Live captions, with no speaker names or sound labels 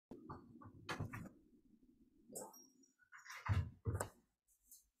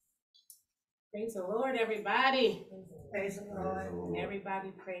Praise the Lord, everybody. Praise the Lord.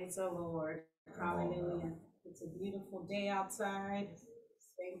 Everybody praise the Lord. Hallelujah. It's a beautiful day outside.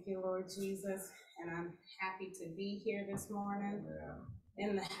 Thank you, Lord Jesus. And I'm happy to be here this morning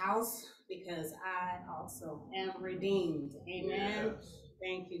in the house because I also am redeemed. Amen. Yes.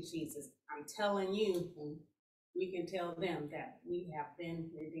 Thank you, Jesus. I'm telling you, and we can tell them that we have been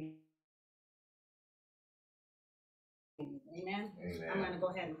redeemed. Amen. Amen. I'm going to go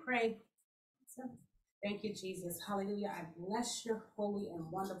ahead and pray. So, thank you, Jesus. Hallelujah. I bless your holy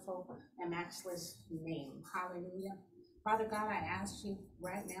and wonderful and matchless name. Hallelujah. Father God, I ask you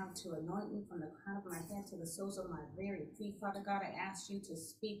right now to anoint me from the crown of my head to the soles of my very feet. Father God, I ask you to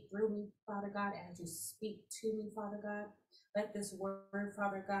speak through me, Father God, as you speak to me, Father God. Let this word,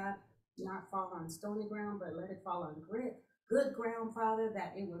 Father God, not fall on stony ground, but let it fall on good ground, Father,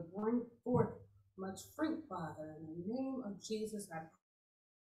 that it would bring forth much fruit, Father. In the name of Jesus, I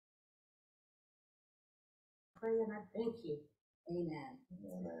pray and I thank you. Amen.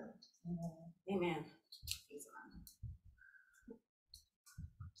 Amen. Amen.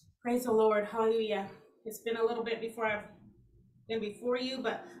 Praise the Lord. Hallelujah. It's been a little bit before I've been before you,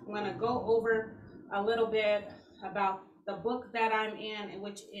 but I'm going to go over a little bit about the book that I'm in,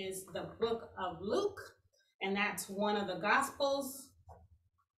 which is the book of Luke. And that's one of the Gospels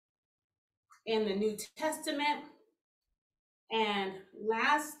in the New Testament. And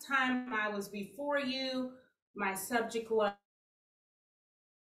last time I was before you, my subject was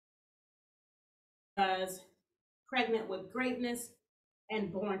pregnant with greatness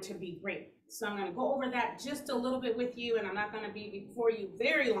and born to be great. So I'm going to go over that just a little bit with you, and I'm not going to be before you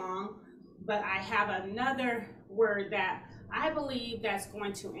very long, but I have another word that I believe that's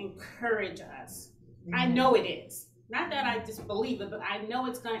going to encourage us. Mm-hmm. I know it is. Not that I just believe it, but I know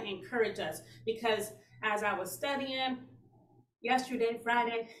it's going to encourage us, because as I was studying yesterday,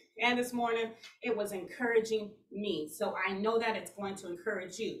 Friday, and this morning, it was encouraging me. So I know that it's going to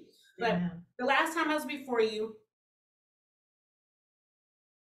encourage you. But the last time I was before you,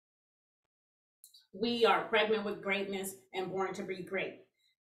 we are pregnant with greatness and born to be great.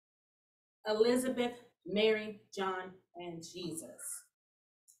 Elizabeth, Mary, John, and Jesus.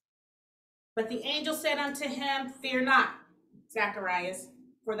 But the angel said unto him, Fear not, Zacharias,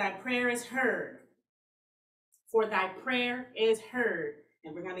 for thy prayer is heard. For thy prayer is heard.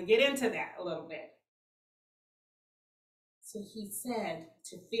 And we're going to get into that a little bit. So he said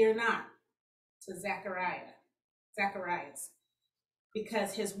to fear not to Zacharias,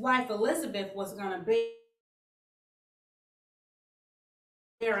 because his wife Elizabeth was going to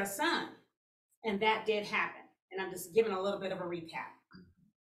bear a son. And that did happen. And I'm just giving a little bit of a recap.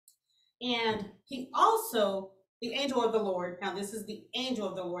 And he also, the angel of the Lord, now this is the angel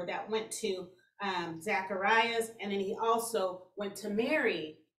of the Lord that went to Zacharias, and then he also went to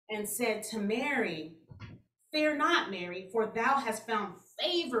Mary and said to Mary, Fear not, Mary, for thou hast found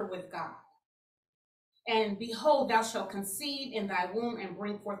favor with God. And behold, thou shalt conceive in thy womb and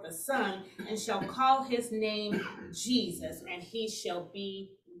bring forth a son, and shall call his name Jesus, and he shall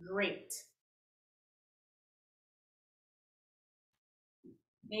be great.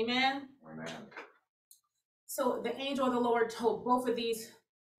 Amen. Amen. So the angel of the Lord told both of these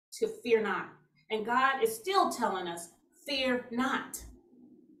to fear not. And God is still telling us, fear not.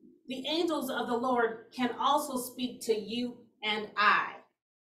 The angels of the Lord can also speak to you and I.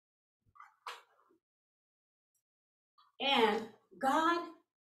 And God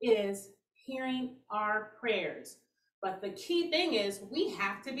is hearing our prayers. But the key thing is we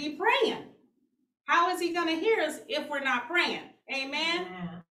have to be praying. How is he going to hear us if we're not praying? Amen.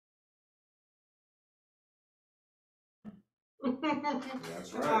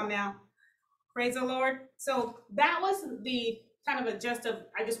 That's right. Come on now. Praise the Lord. So that was the kind of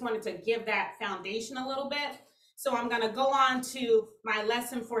I just wanted to give that foundation a little bit. So I'm going to go on to my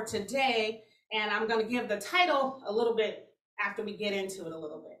lesson for today, and I'm going to give the title a little bit after we get into it a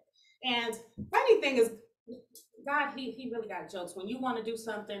little bit. And funny thing is, God, he really got jokes. When you want to do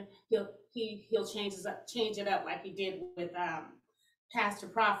something, he'll change it up like he did with Pastor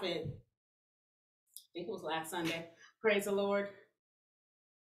Prophet. I think it was last Sunday. Praise the Lord.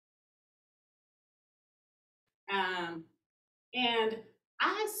 And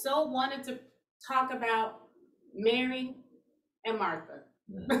I so wanted to talk about Mary and Martha.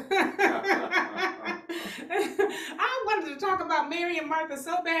 I wanted to talk about Mary and Martha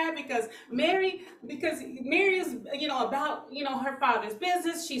so bad because Mary is, about, her father's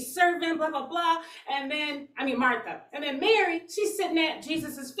business. She's serving, blah, blah, blah. And then, Martha. And then Mary, she's sitting at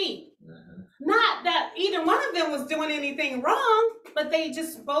Jesus's feet. Not that either one of them was doing anything wrong, but they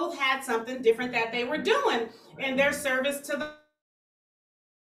just both had something different that they were doing in their service to the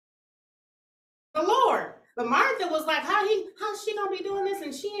But Martha was like, how's she gonna be doing this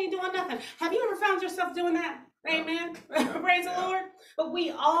and she ain't doing nothing? Have you ever found yourself doing that? Amen. Praise the Lord. But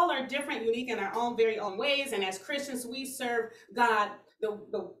we all are different, unique in our own very own ways. And as Christians, we serve God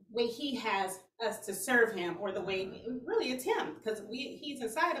the way he has us to serve him, or the way really it's him, because he's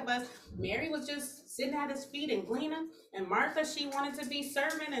inside of us. Mary was just sitting at his feet and gleaning, and Martha, she wanted to be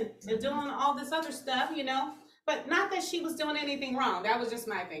serving and doing all this other stuff, you know. But not that she was doing anything wrong. That was just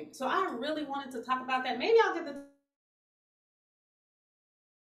my thing. So I really wanted to talk about that. Maybe I'll get to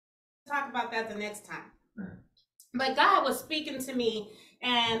talk about that the next time. But God was speaking to me,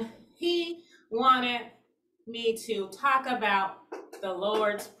 and he wanted me to talk about the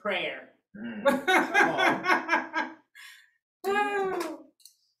Lord's Prayer.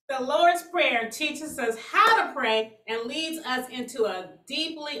 The Lord's Prayer teaches us how to pray and leads us into a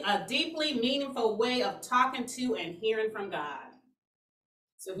deeply meaningful way of talking to and hearing from God.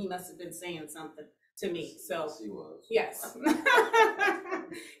 So he must have been saying something to me. So yes, he was. Yes.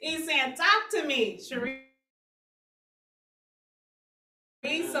 He's saying, talk to me, Sherree,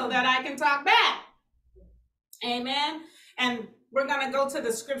 so that I can talk back. Amen. And we're going to go to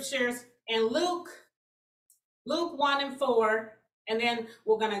the scriptures in Luke 1 and 4, and then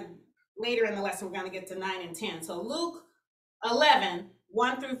we're going to, later in the lesson, we're going to get to 9 and 10. So Luke 11,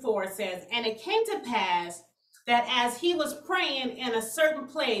 1 through 4 says, and it came to pass that as he was praying in a certain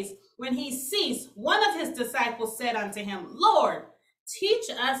place, when he ceased, one of his disciples said unto him, Lord, teach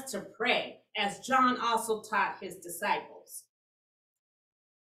us to pray, as John also taught his disciples.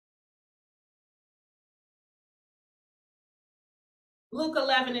 Luke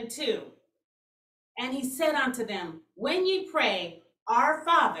 11 and 2. And he said unto them, when ye pray, Our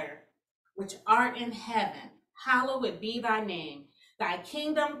Father, which art in heaven, hallowed be thy name. Thy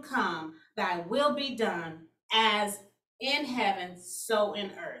kingdom come, thy will be done, as in heaven, so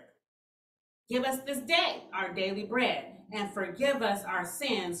in earth. Give us this day our daily bread, and forgive us our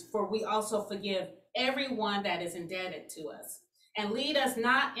sins, for we also forgive everyone that is indebted to us. And lead us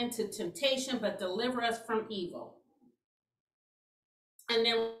not into temptation, but deliver us from evil. And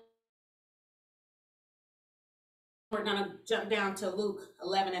then we're going to jump down to Luke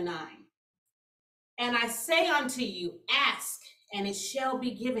 11 and 9. And I say unto you, ask, and it shall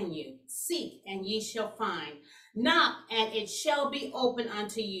be given you. Seek, and ye shall find. Knock, and it shall be open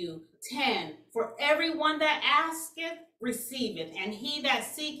unto you. 10. For everyone that asketh, receiveth, and he that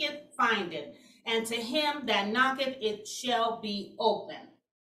seeketh, findeth. And to him that knocketh, it shall be open.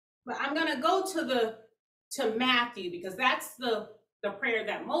 But I'm going to go to Matthew, because that's the prayer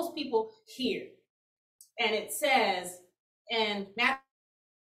that most people hear. And it says in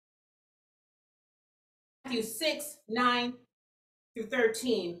Matthew 6, 9 through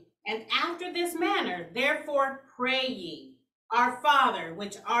 13, and after this manner, therefore pray ye, Our Father,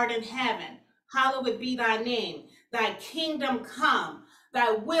 which art in heaven, hallowed be thy name. Thy kingdom come,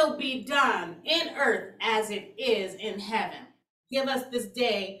 thy will be done in earth as it is in heaven. Give us this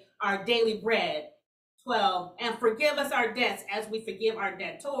day our daily bread. 12, and forgive us our debts as we forgive our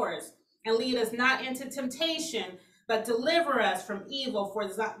debtors. And lead us not into temptation, but deliver us from evil. For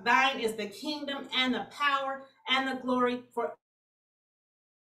thine is the kingdom and the power and the glory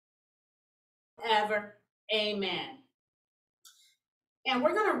forever. Amen. And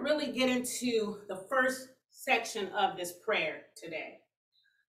we're going to really get into the first section of this prayer today.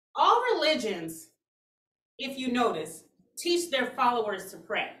 All religions, if you notice, teach their followers to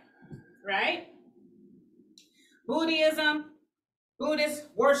pray, right? Buddhists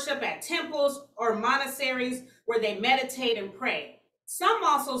worship at temples or monasteries where they meditate and pray. Some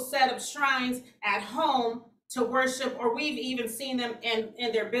also set up shrines at home to worship, or we've even seen them in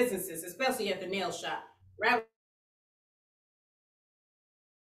their businesses, especially at the nail shop, right?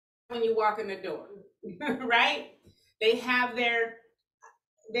 When you walk in the door, right? They have their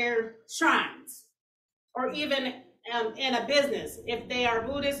shrines, or even in a business. If they are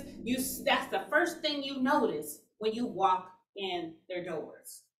Buddhist, that's the first thing you notice when you walk in their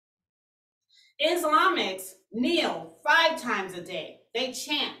doors. Islamics kneel 5 times a day. They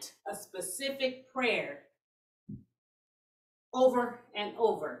chant a specific prayer over and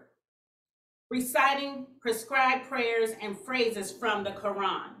over, reciting prescribed prayers and phrases from the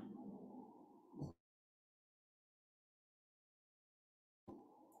Quran.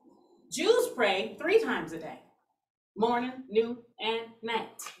 Jews pray 3 times a day, morning, noon, and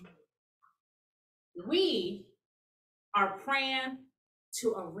night. We are praying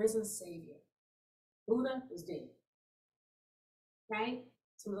to a risen Savior. Buddha is dead, right?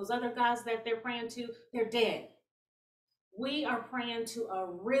 Some of those other gods that they're praying to, they're dead. We are praying to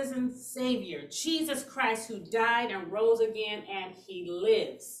a risen Savior, Jesus Christ, who died and rose again, and he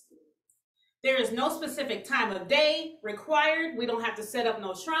lives. There is no specific time of day required. We don't have to set up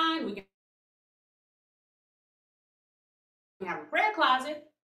no shrine. We can have a prayer closet,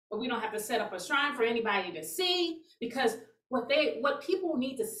 but we don't have to set up a shrine for anybody to see, because what people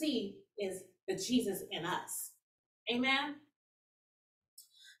need to see is the Jesus in us. Amen.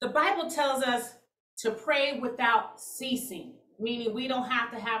 The Bible tells us to pray without ceasing, meaning we don't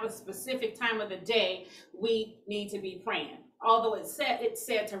have to have a specific time of the day we need to be praying. Although it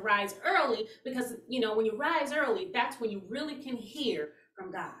said to rise early, because when you rise early, that's when you really can hear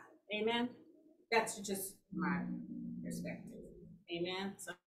from God. Amen. That's just my perspective. Amen.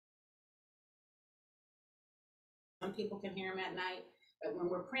 Some people can hear him at night, but when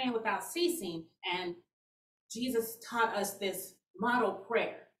we're praying without ceasing, and Jesus taught us this model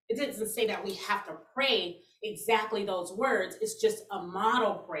prayer. It doesn't say that we have to pray exactly those words. It's just a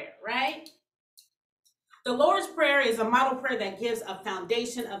model prayer, right? The Lord's Prayer is a model prayer that gives a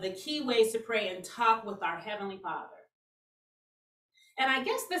foundation of the key ways to pray and talk with our Heavenly Father. And I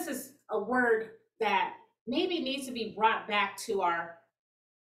guess this is a word that maybe needs to be brought back to our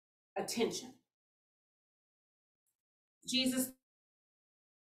attention. Jesus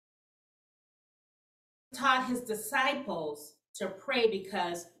taught his disciples to pray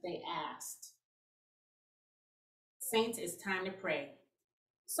because they asked. Saints, it's time to pray.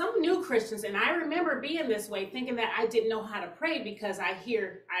 Some new Christians, and I remember being this way, thinking that I didn't know how to pray because I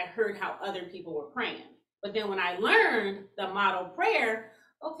heard how other people were praying. But then when I learned the model prayer,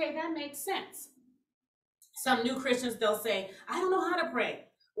 okay, that makes sense. Some new Christians, they'll say, I don't know how to pray.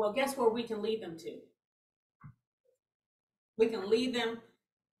 Well, guess where we can lead them to? We can lead them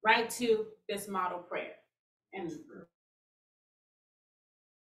right to this model prayer. And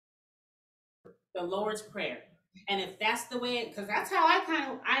the Lord's Prayer. And if that's the way, because that's how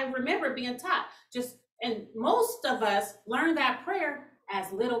I remember being taught. And most of us learned that prayer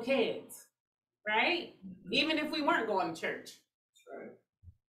as little kids, right? Even if we weren't going to church. That's right.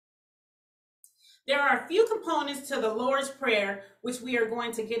 There are a few components to the Lord's Prayer, which we are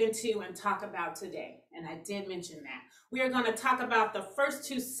going to get into and talk about today. And I did mention that. We are going to talk about the first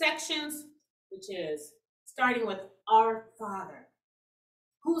two sections, which is starting with our Father.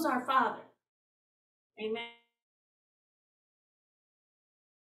 Who's our Father? Amen.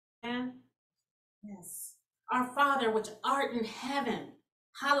 Yes. Our Father, which art in heaven,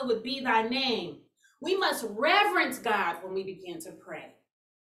 hallowed be thy name. We must reverence God when we begin to pray.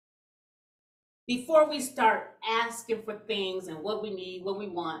 Before we start asking for things and what we need, what we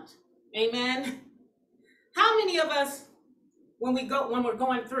want. Amen. How many of us, when we're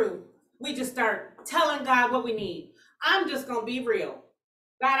going through, we just start telling God what we need? I'm just going to be real.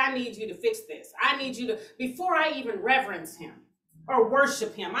 God, I need you to fix this. I need you to, before I even reverence him or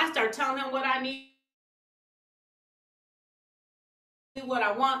worship him, I start telling him what I need, what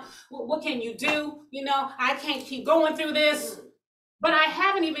I want. What can you do? I can't keep going through this, but I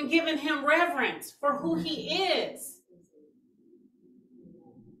haven't even given him reverence for who he is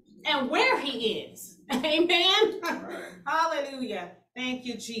and where he is. Amen. Right. Hallelujah. Thank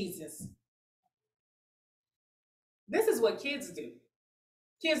you, Jesus. This is what kids do.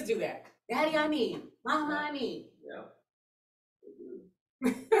 Kids do that. Daddy, I need. Mama, I need. Yeah.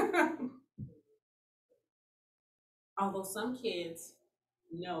 Although some kids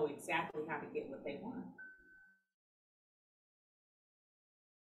know exactly how to get what they want,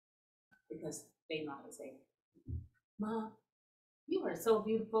 because they know how to say, Mom, you are so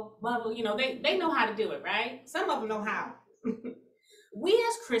beautiful. Mother, they know how to do it, right? Some of them know how. We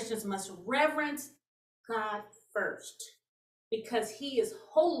as Christians must reverence God first, because he is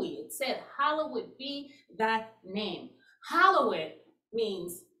holy. It said, hallowed be thy name. Hallowed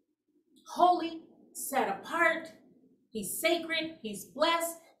means holy, set apart. He's sacred. He's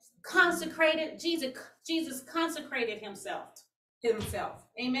blessed, consecrated. Jesus consecrated himself.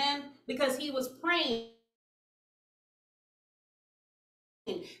 Amen. Because he was praying.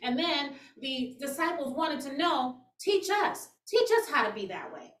 And then the disciples wanted to know, teach us how to be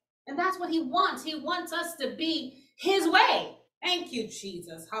that way. And that's what he wants. He wants us to be his way. Thank you,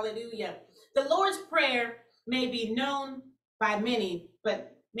 Jesus. Hallelujah. The Lord's Prayer may be known by many,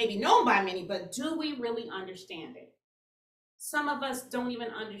 but do we really understand it? Some of us don't even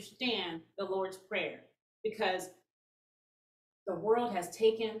understand the Lord's Prayer because the world has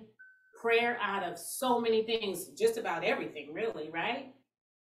taken prayer out of so many things, just about everything, really, right?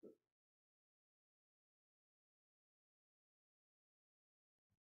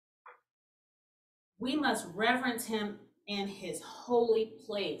 We must reverence him in his holy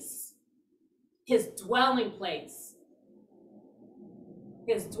place, his dwelling place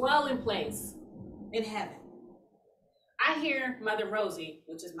in heaven. I hear Mother Rosie,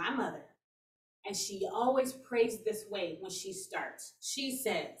 which is my mother, And she always prays this way when she starts. She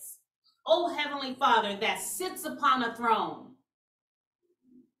says, "Oh, Heavenly Father that sits upon a throne."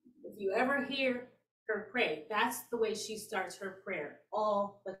 If you ever hear her pray, that's the way she starts her prayer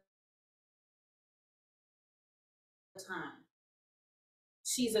all the time.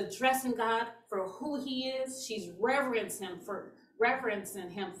 She's addressing God for who he is. She's reverencing him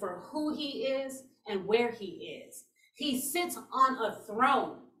for who he is and where he is. He sits on a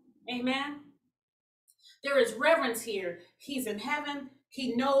throne. Amen. There is reverence here. He's in heaven.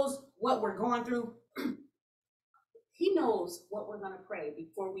 He knows what we're going through. He knows what we're going to pray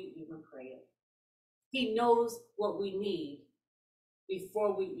before we even pray it. He knows what we need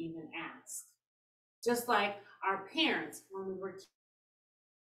before we even ask. Just like our parents, when we were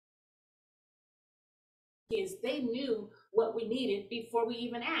kids, they knew what we needed before we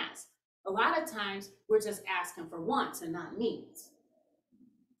even asked. A lot of times we're just asking for wants and not needs.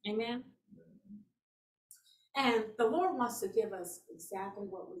 Amen. And the Lord wants to give us exactly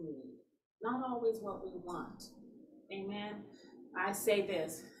what we need, not always what we want. Amen. I say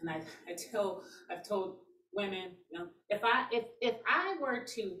this, and I've told women, you know, if I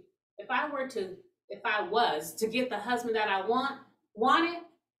was to get the husband that I wanted,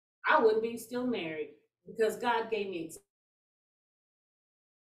 I wouldn't be still married, because God gave me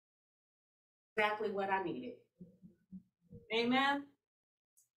exactly what I needed. Amen.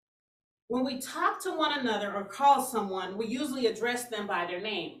 When we talk to one another or call someone, we usually address them by their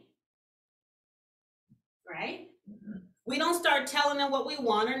name, right? We don't start telling them what we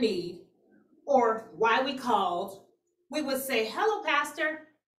want or need or why we called. We would say, "Hello,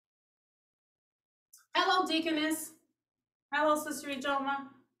 Pastor. Hello, Deaconess. Hello, Sister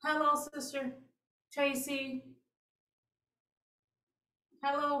Ijoma. Hello, Sister Tracy.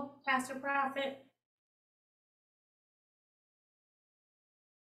 Hello, Pastor Prophet."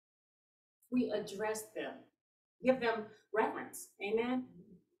 We address them, give them reverence. Amen.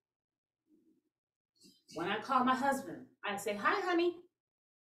 When I call my husband, I say, "Hi, honey."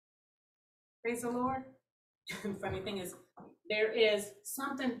 Praise the Lord. Funny thing is, there is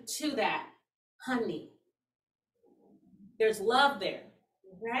something to that, honey. There's love there,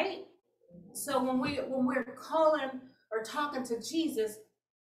 right? So when we're calling or talking to Jesus,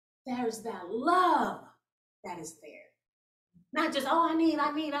 there's that love that is there. Not just, "Oh, I need,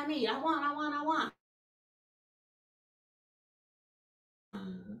 I want.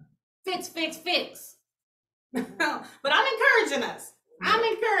 Fix. But I'm encouraging us.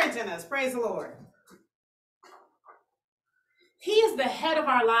 Praise the Lord. He is the head of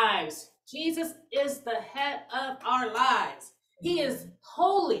our lives. Jesus is the head of our lives. He is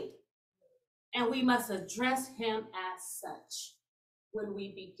holy, and we must address him as such when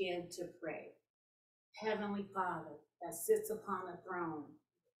we begin to pray. Heavenly Father that sits upon a throne,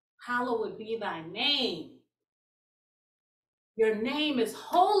 hallowed be thy name. Your name is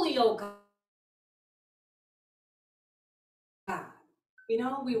holy, O God. You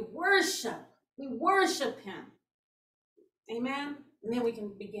know, we worship him. Amen. And then we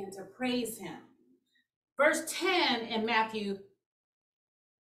can begin to praise him. Verse 10 in Matthew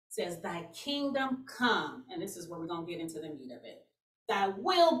says, "Thy kingdom come." And this is where we're going to get into the meat of it. "Thy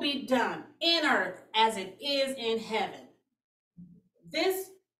will be done in earth as it is in heaven."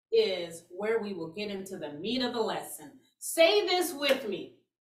 This is where we will get into the meat of the lesson. Say this with me.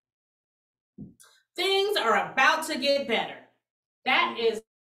 Things are about to get better. That is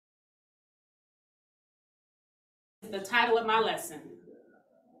the title of my lesson.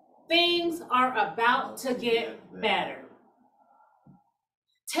 Things are about to get better.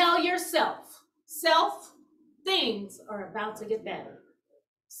 Tell yourself, things are about to get better.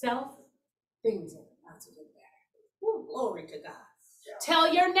 Things are about to get better. Ooh, glory to God.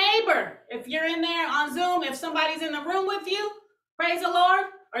 Tell your neighbor, if you're in there on Zoom, if somebody's in the room with you, praise the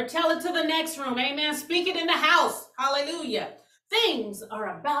Lord, or tell it to the next room. Amen. Speak it in the house. Hallelujah. Things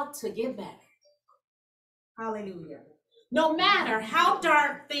are about to get better. Hallelujah. No matter how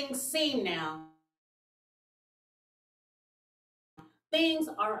dark things seem now, things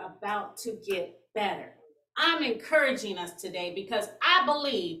are about to get better. I'm encouraging us today because I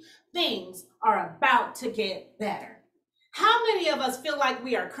believe things are about to get better. How many of us feel like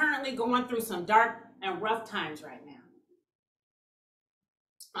we are currently going through some dark and rough times right now?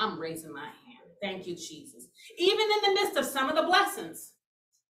 I'm raising my hand. Thank you, Jesus. Even in the midst of some of the blessings,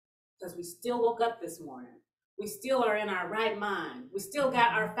 because we still woke up this morning. We still are in our right mind. We still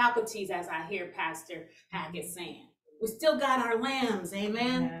got our faculties, as I hear Pastor Hackett saying. We still got our lambs.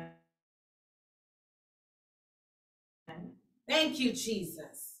 Amen. Thank you,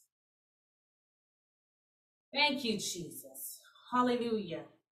 Jesus. Thank you, Jesus. Hallelujah.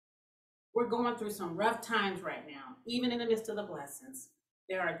 We're going through some rough times right now, even in the midst of the blessings.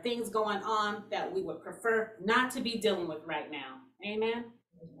 There are things going on that we would prefer not to be dealing with right now. Amen.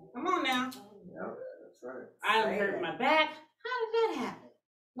 Come on now. Yeah, that's right. I hurt my back. How did that happen?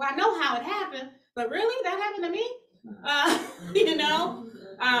 Well, I know how it happened, but really, that happened to me. I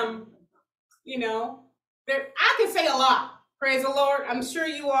could say a lot. Praise the Lord. I'm sure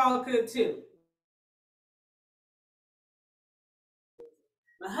you all could too.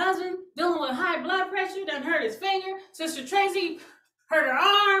 My husband dealing with high blood pressure, done hurt his finger. Sister Tracy hurt her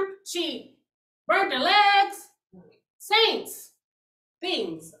arm. She burnt her legs. Saints,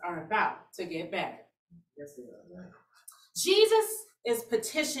 things are about to get better. Yes, they are. Jesus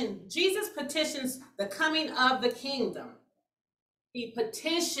petitions the coming of the kingdom. He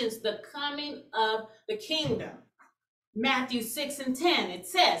petitions the coming of the kingdom. Matthew 6:10, it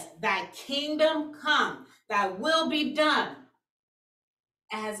says, thy kingdom come, thy will be done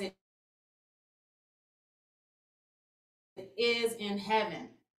as it is in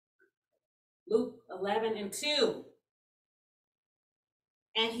heaven. Luke 11:2.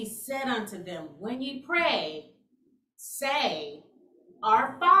 And he said unto them, when ye pray, say,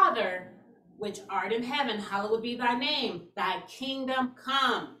 our Father, which art in heaven, hallowed be thy name. Thy kingdom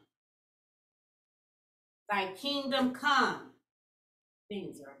come. Thy kingdom come.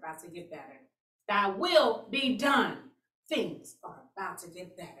 Things are about to get better. Thy will be done. Things are about to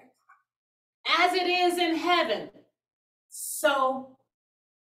get better. As it is in heaven, so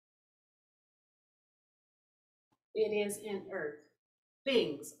it is in earth.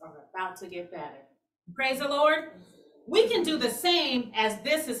 Things are about to get better. Praise the Lord. We can do the same, as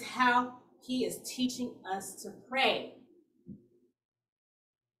this is how he is teaching us to pray.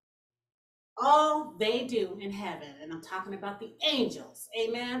 All they do in heaven, and I'm talking about the angels,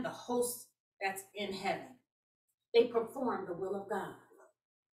 amen, the host that's in heaven, they perform the will of God.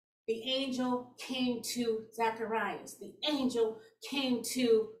 The angel came to Zacharias. The angel came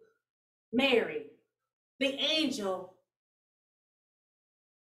to Mary. The angel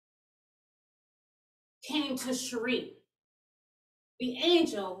came to SHERREA. The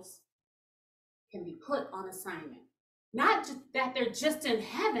angels can be put on assignment. Not just that they're just in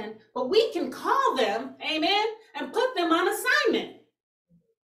heaven, but we can call them, amen, and put them on assignment.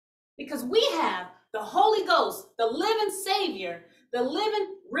 Because we have the Holy Ghost, the living Savior, the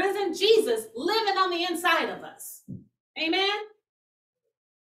living, risen Jesus living on the inside of us. Amen?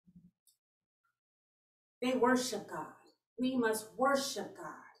 They worship God. We must worship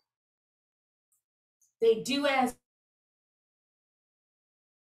God. They do as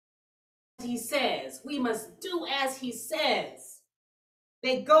he says. We must do as he says.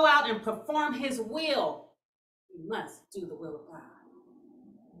 They go out and perform his will. We must do the will of God.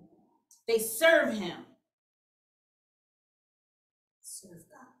 They serve him. Serve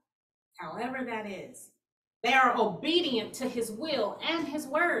God. However that is. They are obedient to his will and his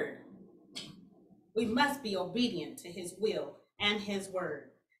word. We must be obedient to his will and his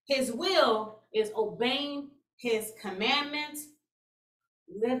word. His will is obeying his commandments,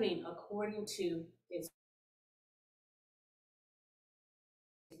 living according to his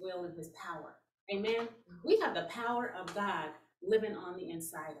will and his power. Amen. We have the power of God living on the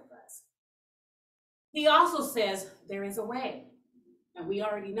inside of us. He also says there is a way. And we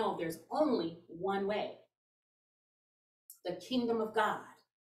already know there's only one way. The kingdom of God.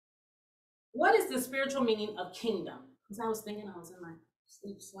 What is the spiritual meaning of kingdom? Because I was thinking, I was in my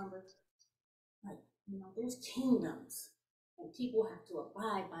sleep slumber. Like, there's kingdoms. And people have to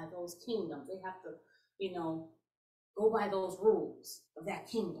abide by those kingdoms. They have to, go by those rules of that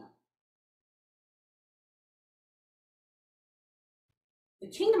kingdom. The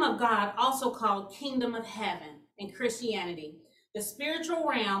kingdom of God, also called kingdom of heaven in Christianity, the spiritual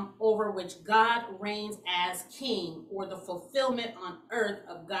realm over which God reigns as king, or the fulfillment on earth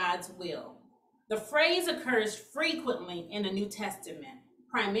of God's will. The phrase occurs frequently in the New Testament,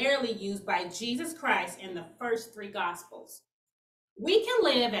 primarily used by Jesus Christ in the first three Gospels. We can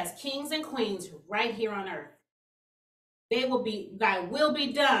live as kings and queens right here on earth. Thy will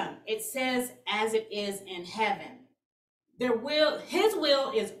be done. It says, as it is in heaven. His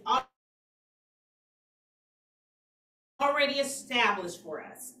will is already established for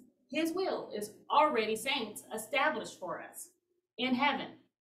us. His will is already, saints, established for us in heaven.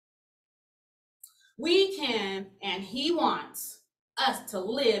 We can, and he wants us to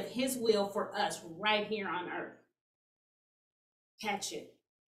live his will for us right here on earth. Catch it.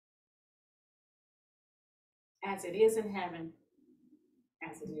 As it is in heaven,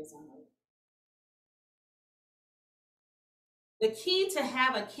 as it is on earth. The key is to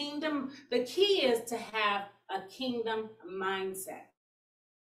have a kingdom mindset.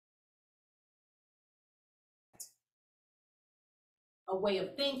 a way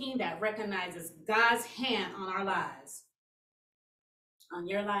of thinking that recognizes God's hand on our lives, on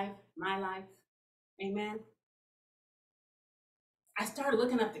your life, my life. Amen. I started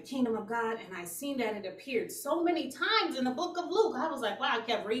looking up the kingdom of God, and I seen that it appeared so many times in the book of Luke. I was like, wow, I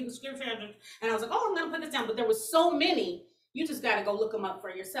kept reading scripture, and I was like, oh, I'm going to put this down. But there were so many, you just got to go look them up for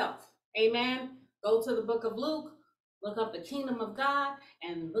yourself. Amen. Go to the book of Luke, look up the kingdom of God,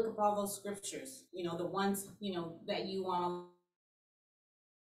 and look up all those scriptures, the ones, that you want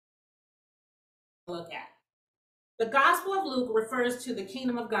to look at. The Gospel of Luke refers to the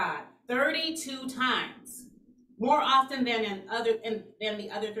kingdom of God 32 times. More often than than the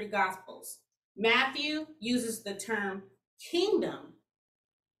other three Gospels. Matthew uses the term kingdom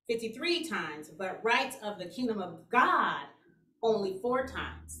 53 times, but writes of the kingdom of God only 4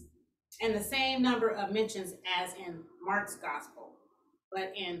 times. And the same number of mentions as in Mark's Gospel.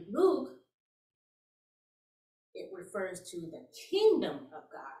 But in Luke, it refers to the kingdom of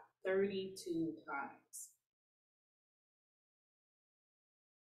God 32 times.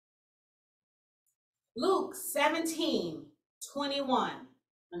 Luke 17:21,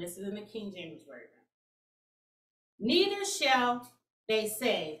 and this is in the King James Version. Neither shall they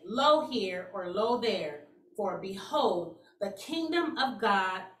say, lo here or lo there, for behold, the kingdom of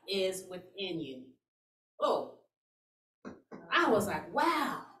God is within you. Oh, I was like,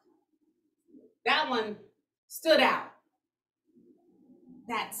 wow, that one stood out.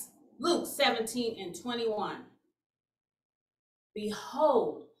 That's Luke 17:21.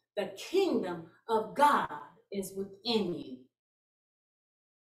 Behold, the kingdom of God is within you.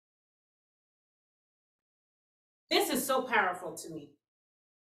 This is so powerful to me.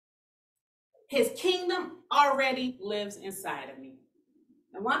 His kingdom already lives inside of me.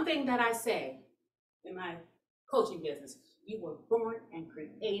 And one thing that I say in my coaching business, you were born and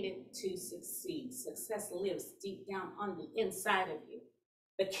created to succeed. Success lives deep down on the inside of you.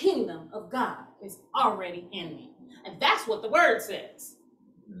 The kingdom of God is already in me. And that's what the word says.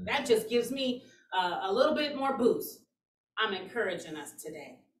 That just gives me a little bit more boost. I'm encouraging us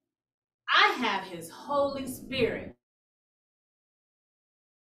today. I have his Holy Spirit.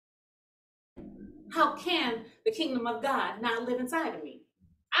 How can the kingdom of God not live inside of me?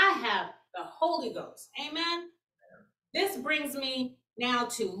 I have the Holy Ghost. Amen. This brings me now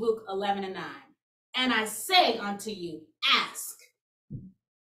to Luke 11:9. And I say unto you, ask,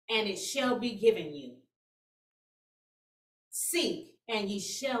 and it shall be given you. Seek, and ye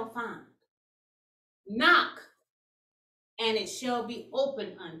shall find. Knock, and it shall be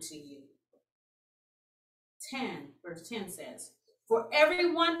opened unto you. 10, verse 10 says, for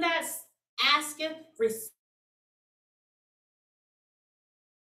everyone that asketh,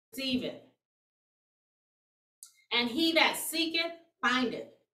 receiveth. And he that seeketh, findeth.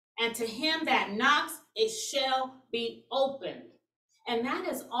 And to him that knocks, it shall be opened. And that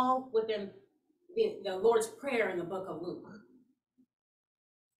is all within the Lord's Prayer in the book of Luke.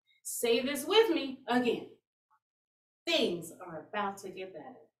 Say this with me again. Things are about to get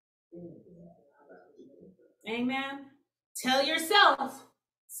better. Amen. Tell yourself,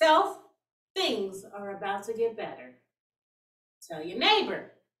 things are about to get better. Tell your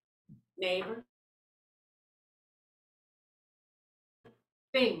neighbor,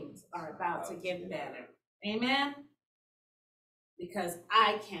 things are about to get better. Amen. Because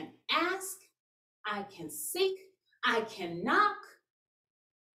I can ask, I can seek, I can knock.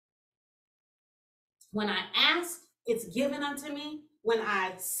 When I ask, it's given unto me. When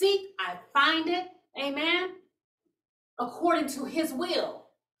I seek, I find it. Amen. According to his will,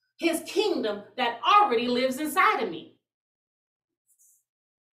 his kingdom that already lives inside of me.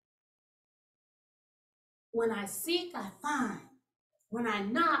 When I seek, I find. When I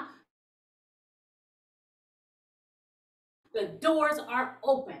knock, the doors are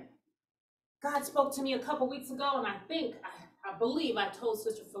open. God spoke to me a couple weeks ago, and I believe I told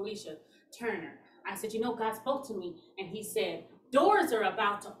Sister Felicia Turner. I said, God spoke to me, and he said, doors are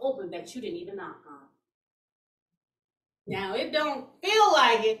about to open that you didn't even knock on. Now, it don't feel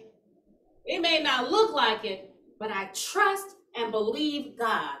like it. It may not look like it, but I trust and believe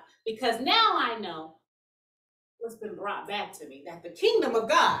God, because now I know what's been brought back to me, that the kingdom of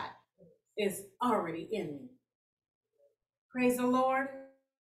God is already in me. Praise the Lord.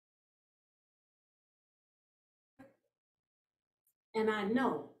 And I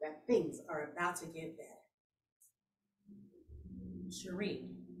know that things are about to get better. SHERREA,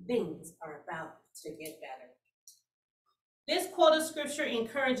 things are about to get better. This quote of scripture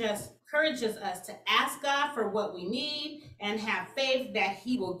encourages us to ask God for what we need and have faith that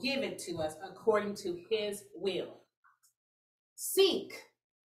he will give it to us according to his will. Seek.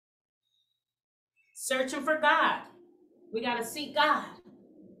 Searching for God. We got to seek God.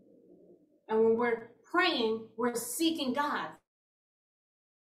 And when we're praying, we're seeking God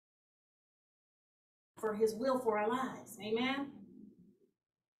for his will for our lives. Amen.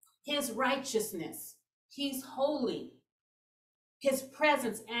 His righteousness. He's holy. His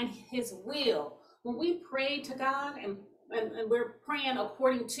presence and his will. When we pray to God and we're praying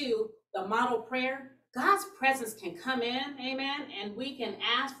according to the model prayer, God's presence can come in, amen, and we can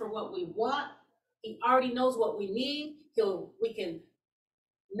ask for what we want. He already knows what we need. We can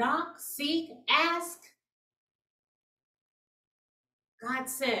knock, seek, ask. God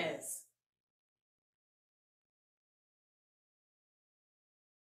says,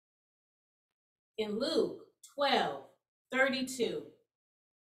 in Luke 12:32,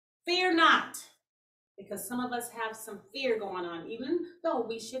 fear not, because some of us have some fear going on, even though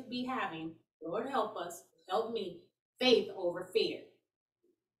we should be having, Lord help us, help me, faith over fear.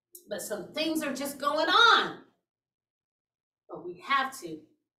 But some things are just going on. But we have to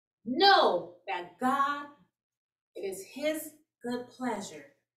know that God, it is his good pleasure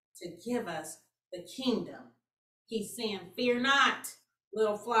to give us the kingdom. He's saying, fear not,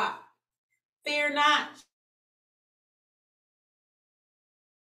 little flock. Fear not,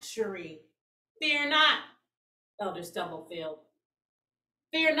 SHERREA. Fear not, Elder Stubblefield.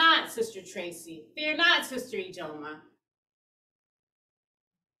 Fear not, Sister Tracy. Fear not, Sister Ijoma.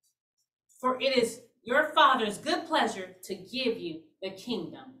 For it is your Father's good pleasure to give you the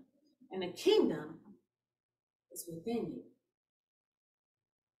kingdom. And the kingdom is within you.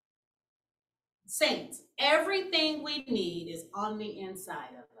 Saints, everything we need is on the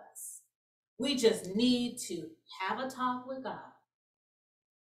inside of us. We just need to have a talk with God.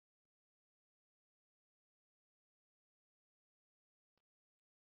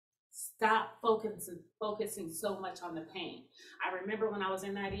 Stop focusing so much on the pain. I remember when I was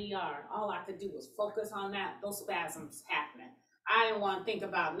in that ER, all I could do was focus on that, those spasms happening. I didn't want to think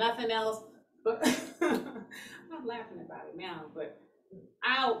about nothing else, but I'm laughing about it now, but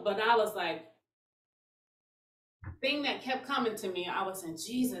I was like, thing that kept coming to me, I was saying,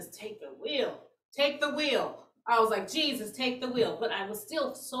 Jesus, take the wheel, take the wheel. I was like, Jesus, take the wheel, but I was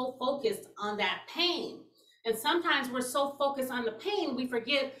still so focused on that pain. And sometimes we're so focused on the pain, we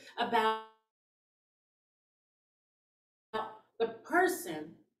forget about the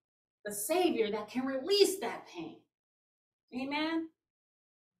person, the Savior that can release that pain. Amen.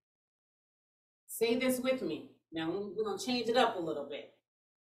 Say this with me. Now we're going to change it up a little bit.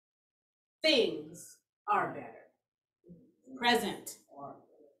 Things are better. Present.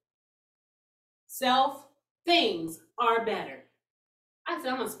 Self, things are better. I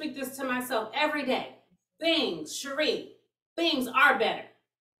said, I'm going to speak this to myself every day. Things, SHERREA, things are better.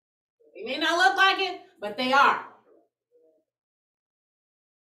 They may not look like it, but they are.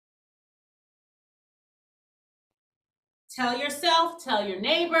 Tell yourself, tell your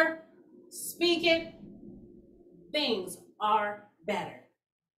neighbor, speak it. Things are better.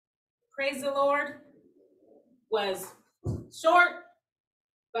 Praise the Lord. Was short,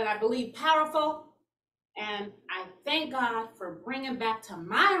 but I believe powerful. And I thank God for bringing back to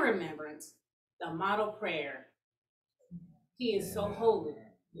my remembrance the model prayer. He is so holy.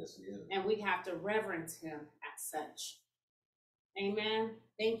 Yes, he is. And we have to reverence him as such. Amen.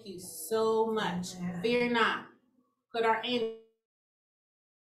 Thank you so much. Amen. Fear not. Put our angels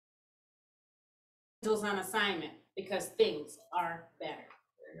on assignment because things are better.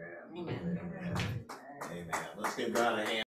 Amen. Amen. Amen. Amen. Let's give God a hand.